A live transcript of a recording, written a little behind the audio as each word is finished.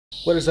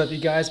What is up, you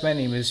guys? My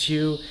name is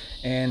Hugh,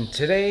 and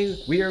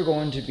today we are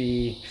going to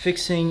be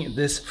fixing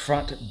this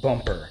front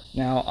bumper.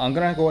 Now, I'm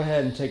gonna go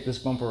ahead and take this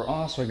bumper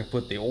off so I can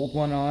put the old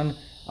one on.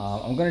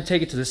 I'm gonna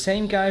take it to the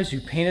same guys who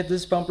painted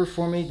this bumper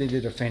for me. They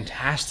did a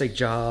fantastic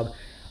job.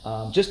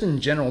 Just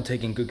in general,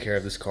 taking good care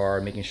of this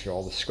car, making sure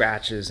all the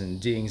scratches and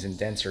dings and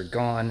dents are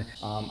gone.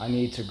 I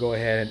need to go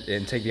ahead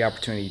and take the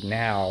opportunity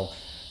now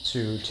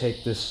to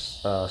take this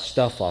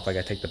stuff off. I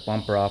gotta take the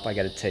bumper off, I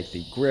gotta take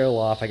the grill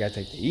off, I gotta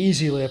take the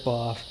easy lip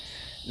off,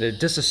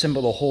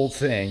 disassemble the whole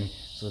thing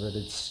so that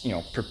it's, you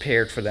know,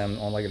 prepared for them.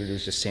 All I gotta do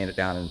is just sand it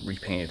down and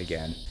repaint it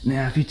again.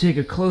 Now, if you take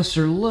a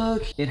closer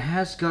look, it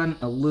has gotten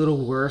a little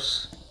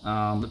worse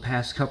the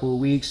past couple of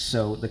weeks,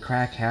 so the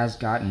crack has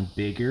gotten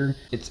bigger.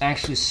 It's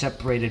actually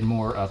separated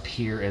more up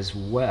here as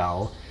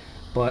well.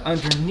 But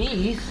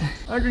underneath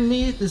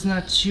is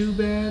not too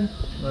bad.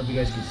 I don't know if you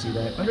guys can see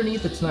that.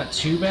 Underneath it's not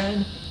too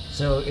bad.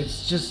 So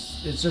it's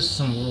just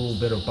some little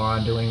bit of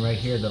bond-doing right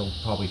here that'll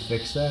probably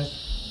fix that.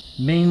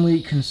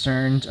 Mainly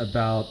concerned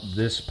about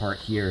this part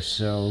here.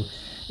 So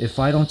if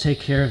I don't take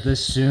care of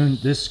this soon,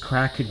 this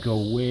crack could go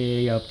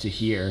way up to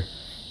here.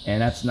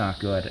 And that's not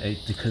good,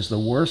 because the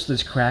worse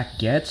this crack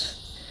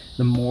gets,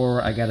 the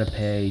more I gotta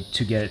pay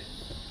to get it,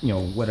 you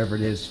know, whatever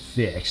it is,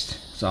 fixed.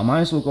 So I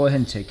might as well go ahead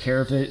and take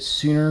care of it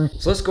sooner.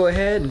 So let's go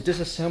ahead and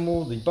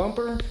disassemble the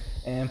bumper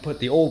and put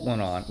the old one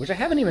on, which I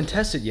haven't even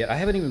tested yet. I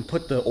haven't even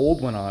put the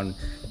old one on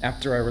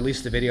after I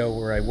released the video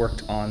where I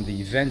worked on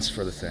the vents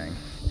for the thing.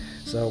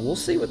 So we'll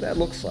see what that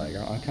looks like.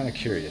 I'm kind of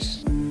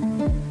curious.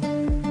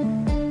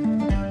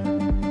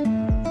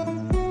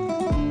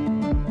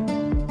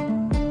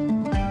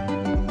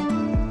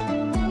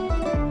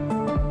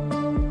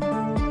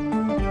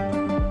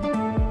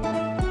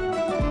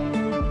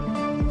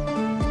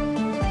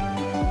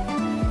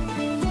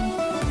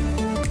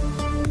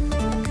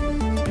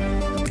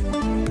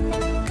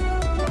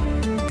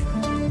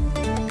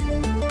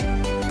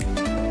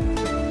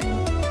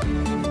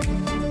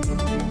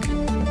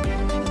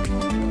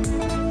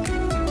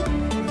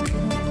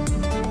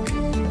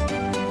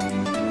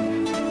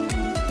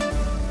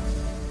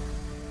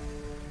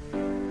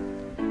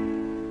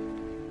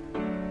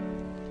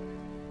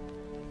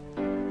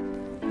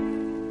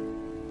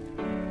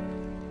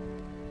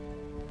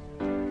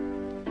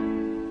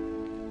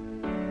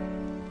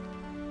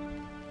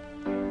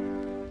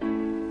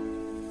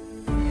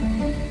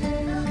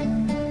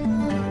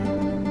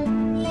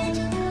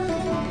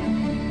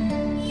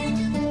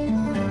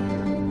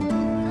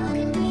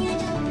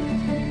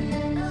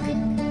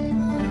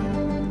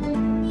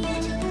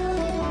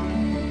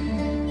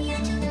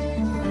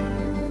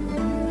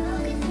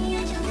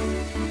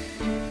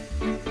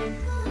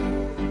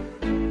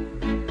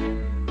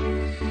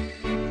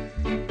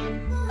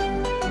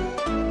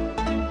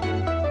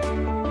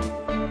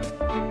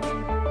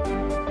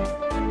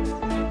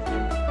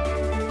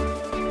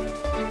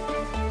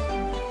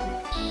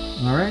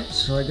 Alright,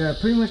 so I got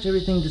pretty much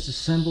everything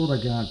disassembled.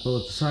 I got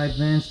both side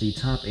vents, the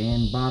top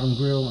and bottom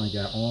grill. I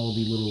got all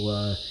the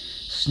little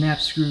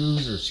snap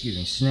screws, or excuse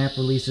me, snap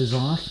releases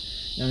off.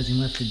 The only thing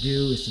left to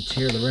do is to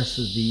tear the rest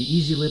of the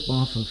easy lip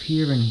off of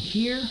here and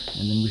here,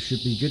 and then we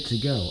should be good to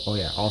go. Oh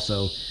yeah,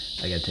 also,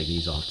 I gotta take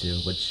these off too,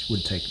 which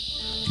would take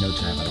no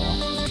time at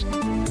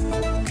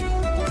all.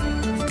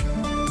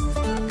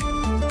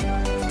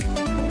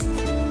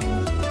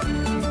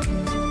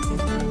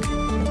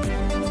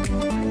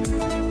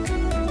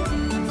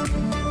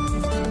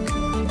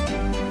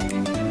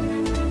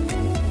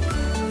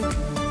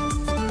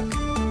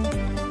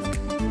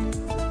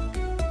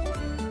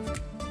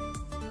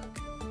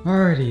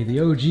 Alrighty,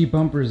 the OG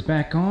bumper is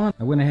back on.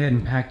 I went ahead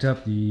and packed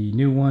up the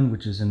new one,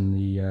 which is in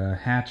the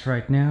hatch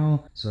right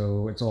now.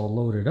 So it's all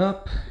loaded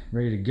up,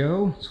 ready to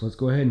go. So let's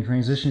go ahead and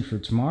transition for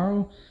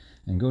tomorrow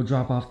and go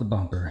drop off the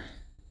bumper.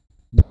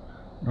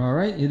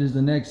 Alright, it is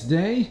the next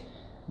day.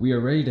 We are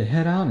ready to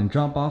head out and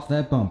drop off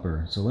that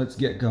bumper. So let's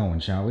get going,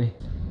 shall we?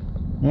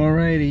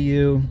 Alrighty,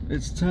 you.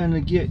 It's time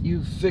to get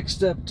you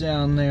fixed up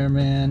down there,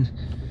 man.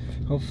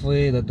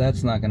 Hopefully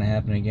that's not going to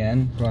happen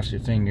again. Cross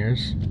your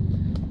fingers.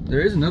 There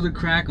is another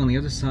crack on the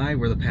other side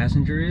where the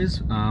passenger is,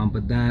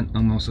 but that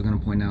I'm also going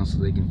to point out so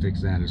they can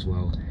fix that as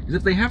well. Because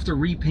if they have to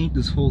repaint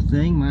this whole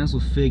thing, might as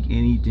well fix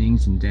any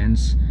dings and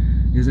dents.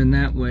 Because in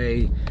that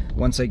way,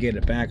 once I get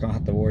it back, I don't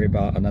have to worry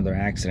about another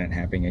accident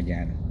happening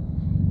again.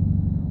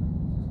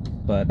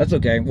 But that's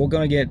okay. We're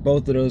going to get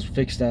both of those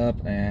fixed up,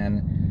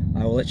 and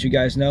I will let you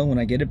guys know when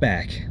I get it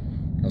back.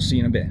 I'll see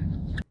you in a bit.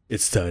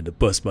 It's time to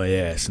bust my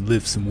ass and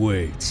lift some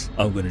weights.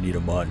 I'm gonna need a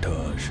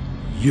montage.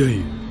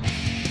 Yeah!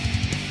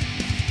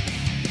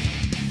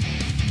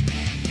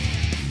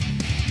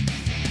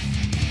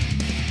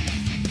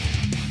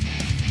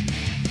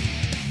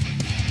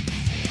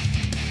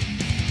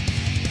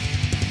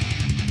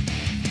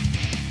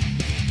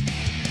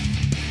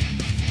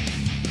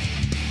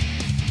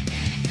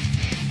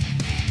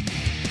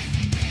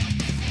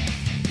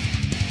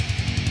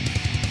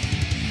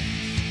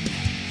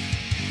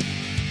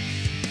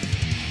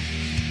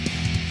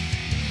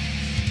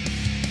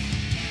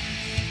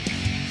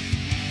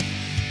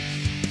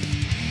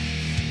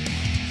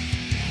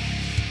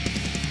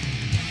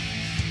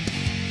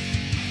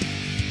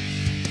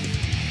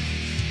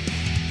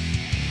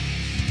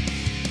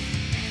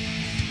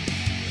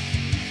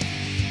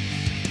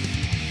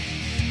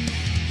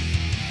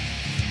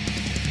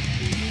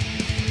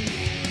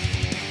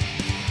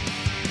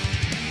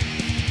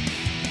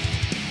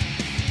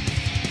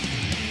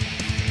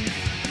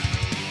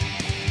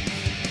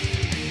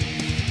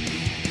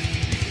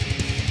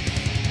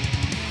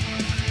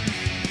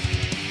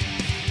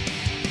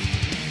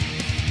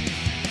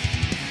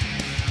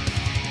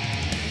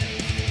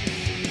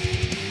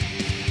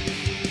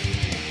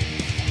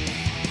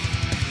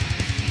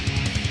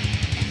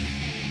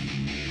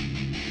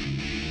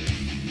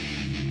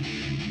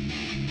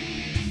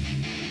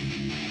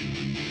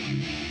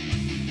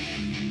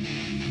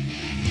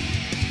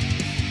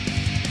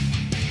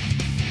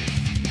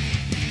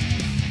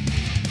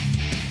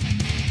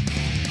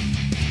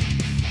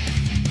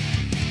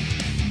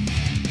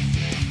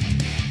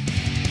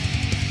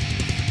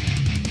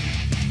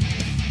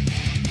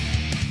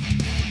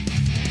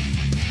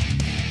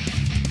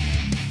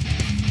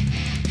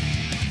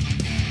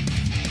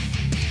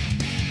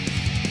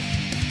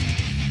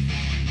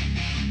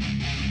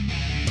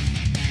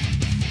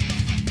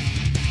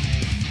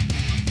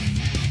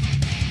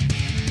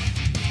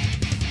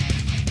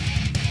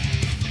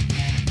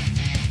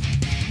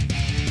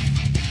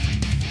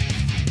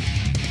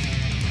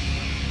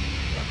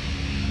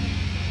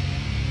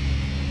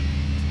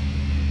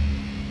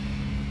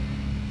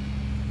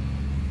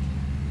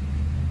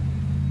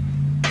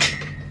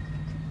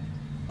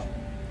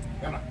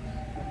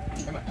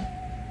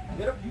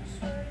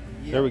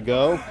 There we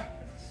go.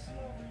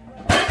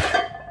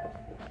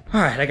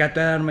 Alright, I got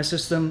that out of my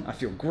system. I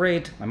feel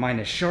great. My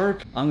mind is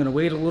sharp. I'm gonna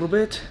wait a little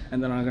bit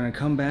and then I'm gonna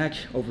come back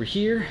over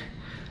here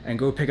and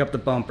go pick up the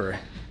bumper.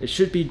 It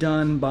should be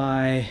done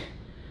by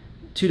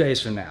 2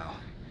 days from now.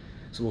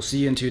 So we'll see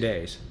you in 2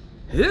 days.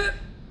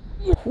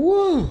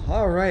 Woo!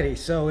 Alrighty,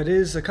 so it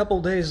is a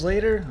couple days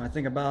later. I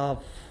think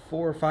about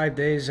 4 or 5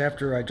 days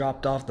after I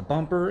dropped off the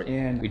bumper,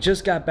 and we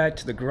just got back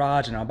to the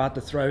garage and I'm about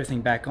to throw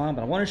everything back on,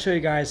 but I want to show you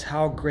guys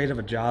how great of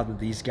a job that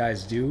these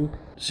guys do.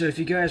 So if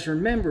you guys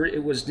remember,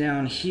 it was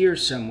down here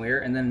somewhere,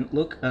 and then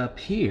look up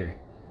here.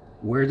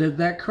 Where did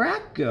that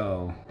crack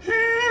go?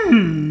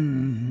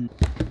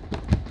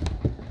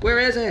 Where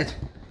is it?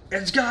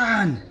 It's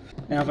gone!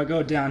 Now if I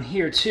go down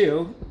here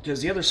too,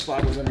 because the other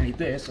spot was underneath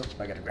this, oh,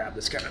 I gotta grab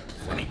this kind of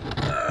funny.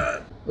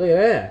 Look at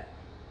that.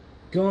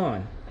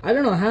 Gone. I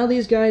don't know how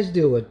these guys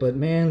do it, but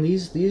man,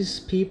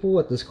 these people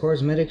at this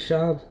Carsmetics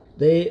shop,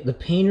 the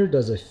painter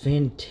does a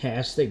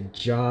fantastic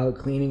job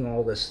cleaning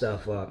all this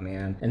stuff up,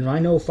 man. And I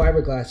know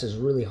fiberglass is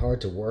really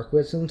hard to work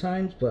with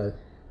sometimes, but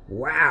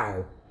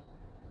wow.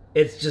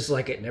 It's just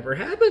like it never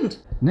happened.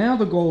 Now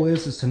the goal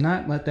is to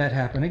not let that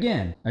happen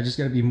again. I just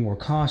gotta be more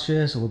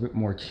cautious, a little bit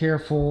more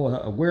careful,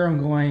 where I'm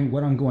going,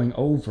 what I'm going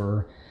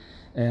over,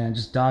 and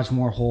just dodge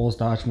more holes,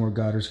 dodge more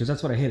gutters, because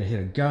that's what I hit. I hit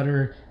a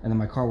gutter, and then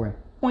my car went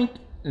boink,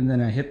 and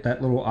then I hit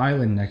that little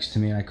island next to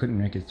me, and I couldn't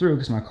make it through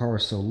because my car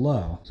was so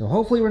low. So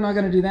hopefully we're not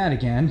gonna do that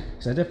again,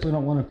 because I definitely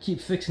don't want to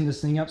keep fixing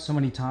this thing up so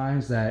many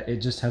times that it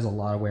just has a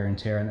lot of wear and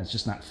tear, and it's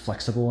just not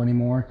flexible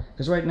anymore.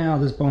 Because right now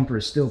this bumper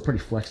is still pretty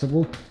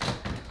flexible,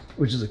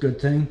 which is a good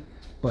thing,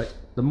 but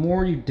the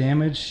more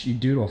damage you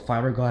do to a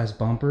fiberglass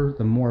bumper,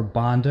 the more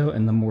bondo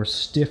and the more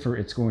stiffer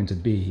it's going to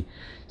be.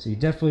 So you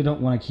definitely don't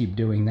want to keep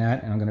doing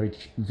that, and I'm going to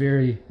be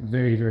very,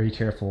 very, very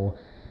careful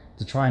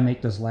to try and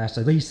make this last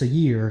at least a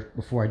year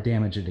before I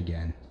damage it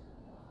again.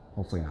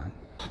 Hopefully not.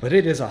 But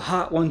it is a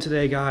hot one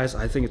today, guys.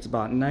 I think it's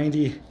about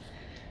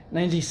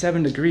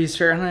 97 degrees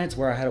Fahrenheit,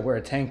 where I had to wear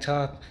a tank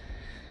top.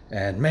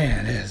 And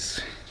man,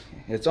 it's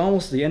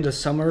almost the end of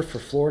summer for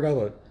Florida,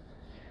 but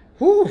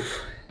whew.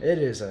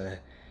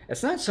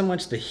 It's not so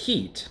much the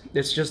heat,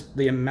 it's just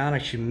the amount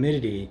of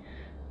humidity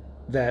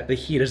that the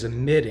heat is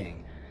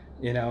emitting,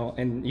 you know,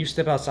 and you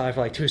step outside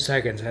for like 2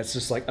 seconds and it's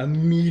just like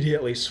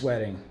immediately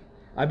sweating.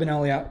 I've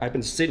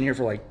been sitting here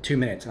for like 2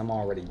 minutes and I'm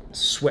already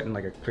sweating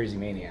like a crazy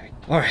maniac.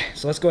 All right,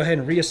 so let's go ahead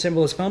and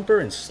reassemble this bumper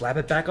and slap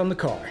it back on the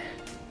car.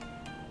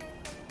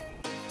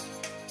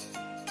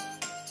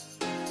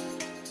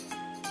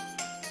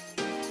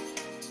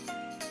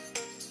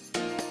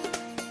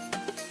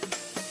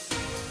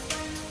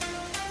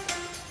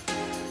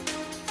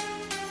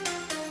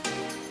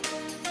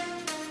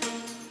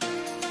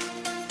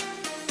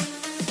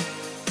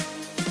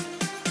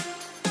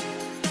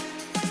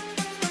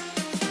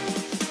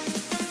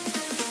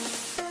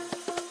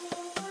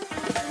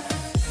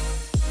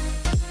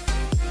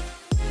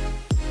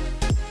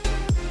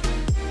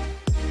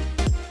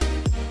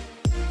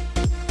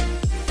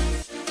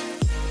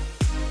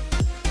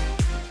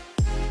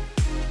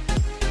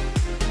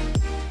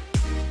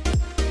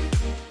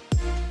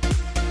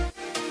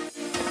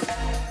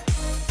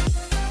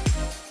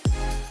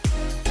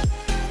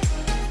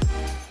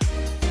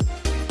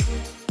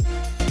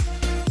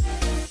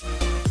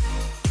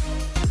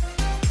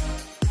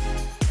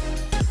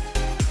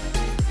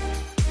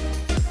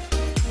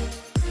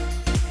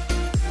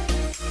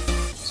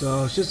 So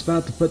I was just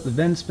about to put the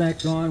vents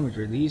back on, which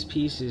are these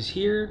pieces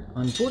here.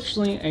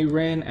 Unfortunately, I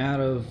ran out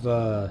of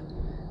the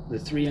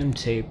 3M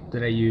tape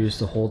that I used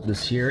to hold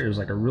this here. It was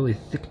like a really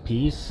thick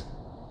piece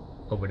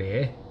over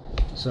there.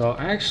 So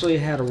I actually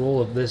had a roll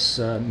of this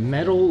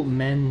metal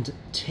mend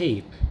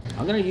tape.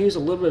 I'm gonna use a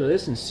little bit of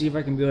this and see if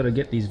I can be able to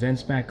get these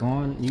vents back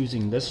on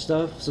using this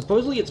stuff.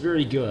 Supposedly it's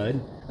very good.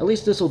 At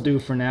least this will do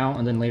for now,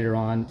 and then later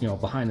on, you know,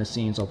 behind the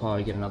scenes, I'll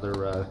probably get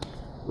another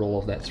roll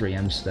of that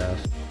 3M stuff.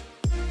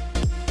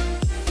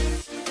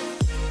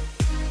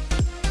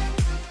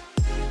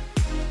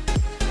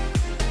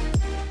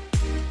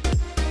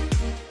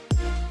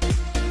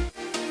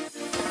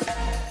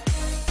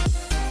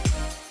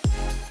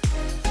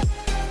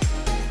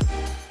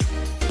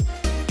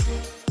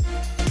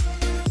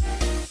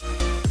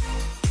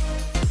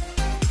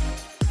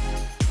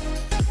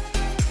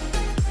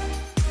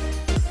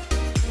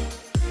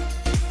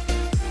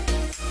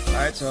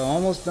 Alright, so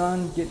almost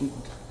done getting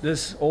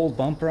this old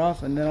bumper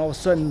off, and then all of a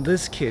sudden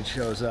this kid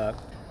shows up.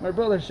 My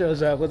brother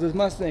shows up with his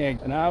Mustang.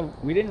 And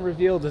we didn't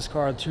reveal this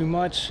car too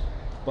much,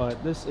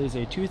 but this is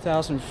a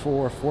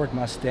 2004 Ford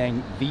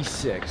Mustang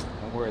V6.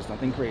 Don't worry, it's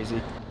nothing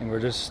crazy. And we're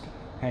just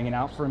hanging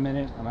out for a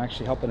minute. I'm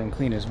actually helping him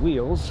clean his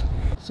wheels.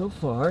 So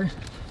far,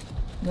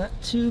 not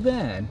too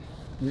bad.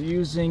 We're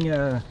using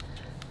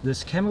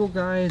this Chemical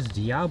Guys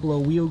Diablo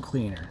wheel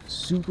cleaner.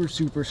 Super,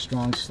 super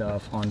strong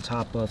stuff on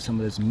top of some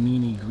of this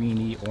meany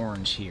greeny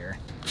orange here.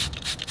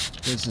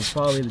 This is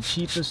probably the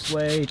cheapest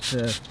way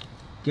to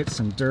get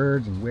some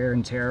dirt and wear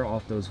and tear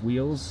off those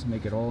wheels,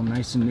 make it all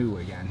nice and new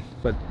again.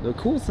 But the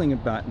cool thing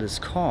about this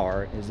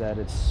car is that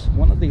it's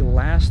one of the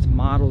last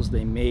models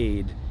they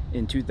made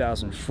in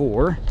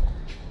 2004.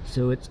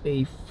 So it's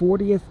a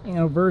 40th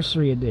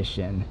anniversary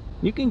edition.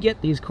 You can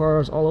get these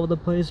cars all over the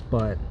place,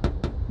 but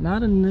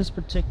not in this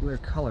particular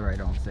color, I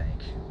don't think.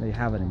 They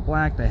have it in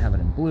black, they have it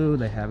in blue,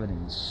 they have it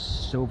in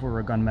silver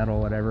or gunmetal,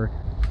 whatever.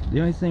 The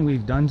only thing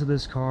we've done to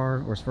this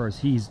car, or as far as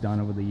he's done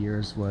over the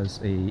years, was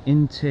a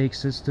intake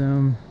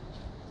system.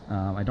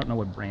 I don't know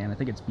what brand, I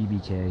think it's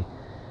BBK.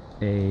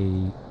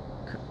 A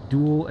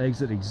dual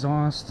exit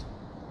exhaust,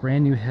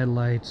 brand new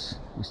headlights.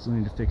 We still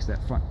need to fix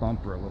that front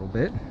bumper a little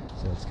bit.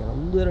 So it's got a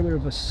little bit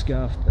of a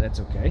scuff, but that's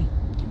okay.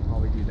 We can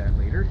probably do that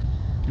later.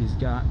 He's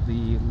got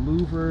the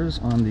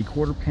louvers on the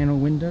quarter panel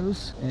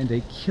windows and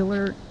a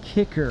killer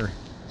kicker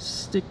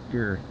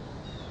sticker.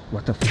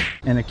 What the f?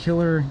 And a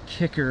killer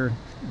kicker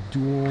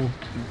dual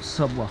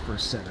subwoofer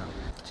setup.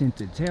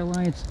 Tinted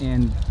taillights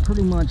and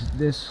pretty much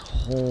this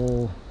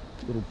whole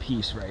little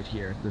piece right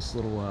here, this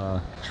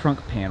little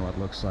trunk panel it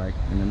looks like.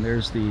 And then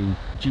there's the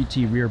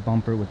GT rear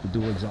bumper with the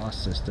dual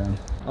exhaust system.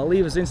 I'll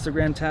leave his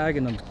Instagram tag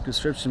in the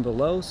description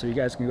below so you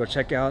guys can go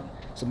check out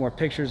some more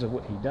pictures of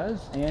what he does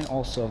and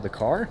also of the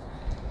car.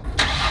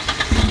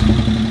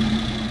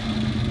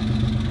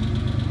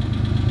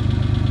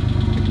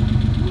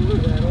 Ooh,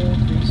 that old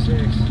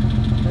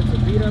V6. That's a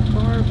beat up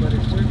car, but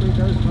it certainly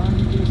does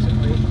run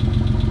decently.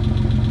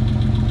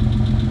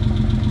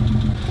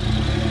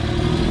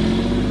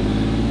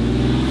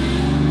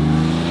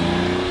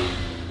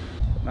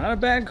 Not a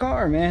bad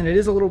car, man. It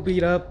is a little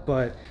beat up,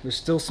 but there's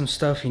still some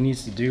stuff he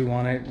needs to do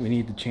on it. We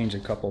need to change a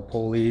couple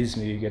pulleys,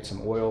 maybe get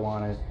some oil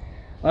on it.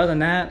 Other than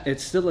that,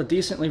 it's still a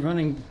decently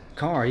running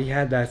car. He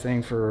had that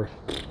thing for,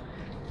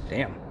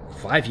 damn,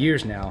 5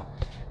 years now,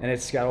 and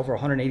it's got over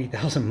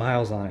 180,000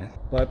 miles on it.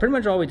 But pretty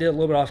much all we did a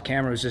little bit off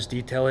camera was just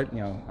detail it. You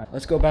know,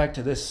 let's go back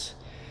to this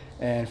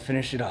and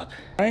finish it up.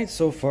 All right,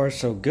 so far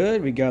so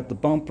good. We got the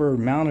bumper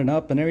mounted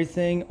up and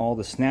everything. All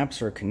the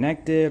snaps are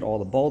connected. All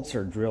the bolts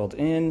are drilled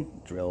in.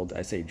 Drilled,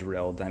 I say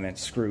drilled, I meant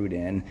screwed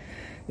in.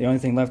 The only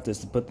thing left is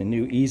to put the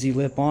new easy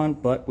lip on,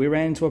 but we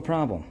ran into a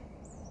problem.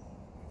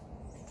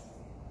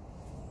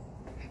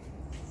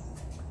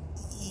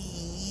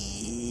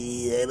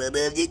 I don't know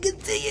if you can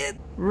see it.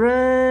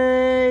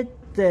 Right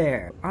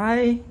there.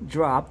 I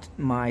dropped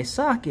my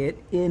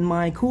socket in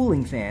my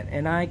cooling fan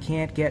and I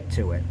can't get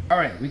to it. All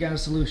right, we got a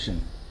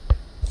solution.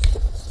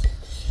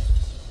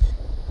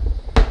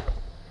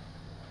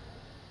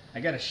 I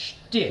got a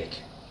stick.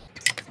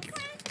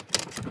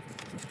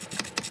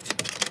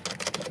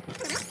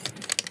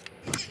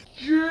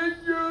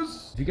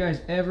 Genius! If you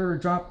guys ever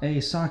drop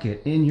a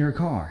socket in your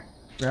car,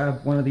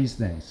 grab one of these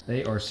things.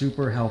 They are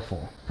super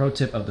helpful. Pro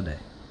tip of the day.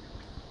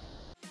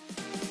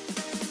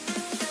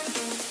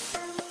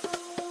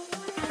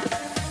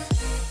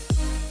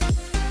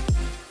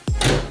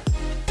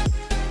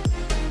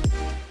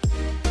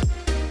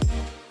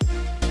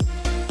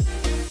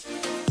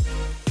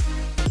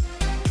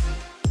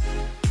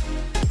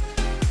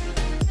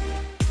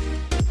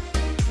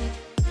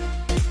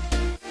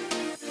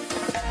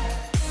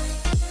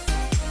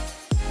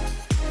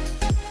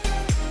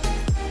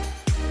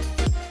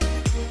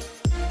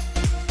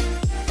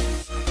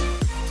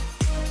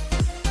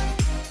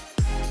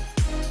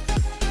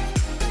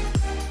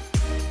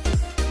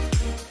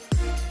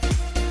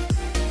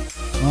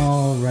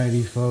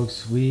 Alrighty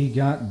folks, we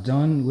got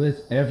done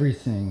with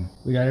everything.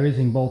 We got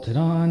everything bolted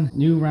on,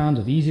 new round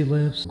of easy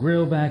lips,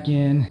 grill back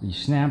in, the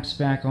snaps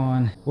back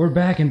on. We're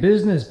back in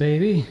business,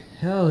 baby.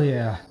 Hell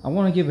yeah. I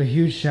want to give a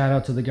huge shout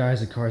out to the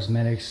guys at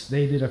Carsmetics.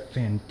 They did a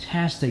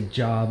fantastic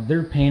job.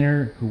 Their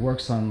painter, who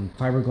works on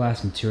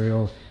fiberglass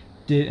material,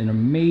 did an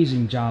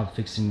amazing job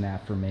fixing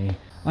that for me.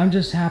 I'm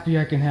just happy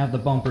I can have the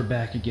bumper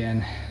back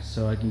again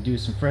so I can do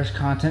some fresh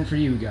content for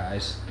you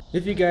guys.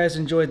 If you guys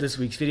enjoyed this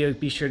week's video,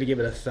 be sure to give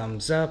it a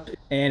thumbs up.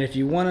 And if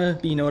you want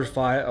to be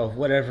notified of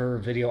whatever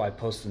video I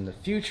post in the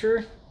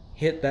future,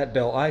 hit that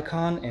bell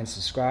icon and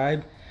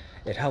subscribe.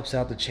 It helps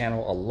out the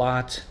channel a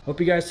lot. Hope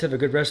you guys have a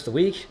good rest of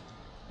the week,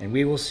 and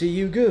we will see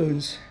you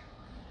goons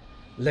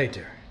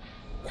later.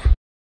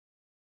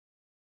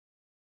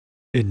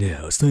 And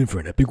now it's time for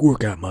an epic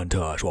workout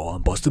montage while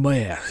I'm busting my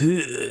ass.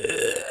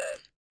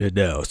 And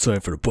now it's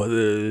time for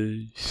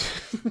the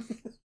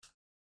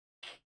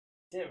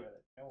Damn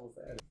it, I almost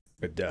had it.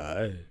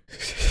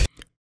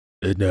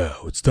 And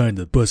now it's time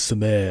to bust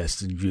some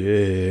ass and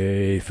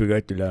yay,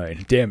 forgot the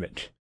line. Damn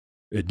it.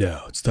 And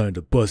now it's time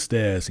to bust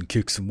ass and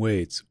kick some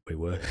weights. Wait,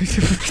 what?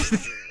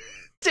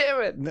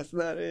 Damn it, that's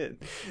not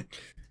it.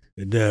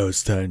 And now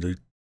it's time to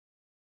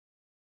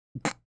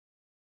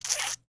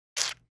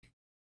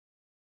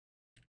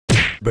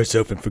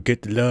myself and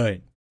forget the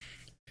line.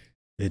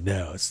 And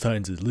now it's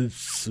time to lift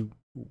some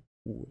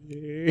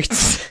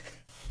weights.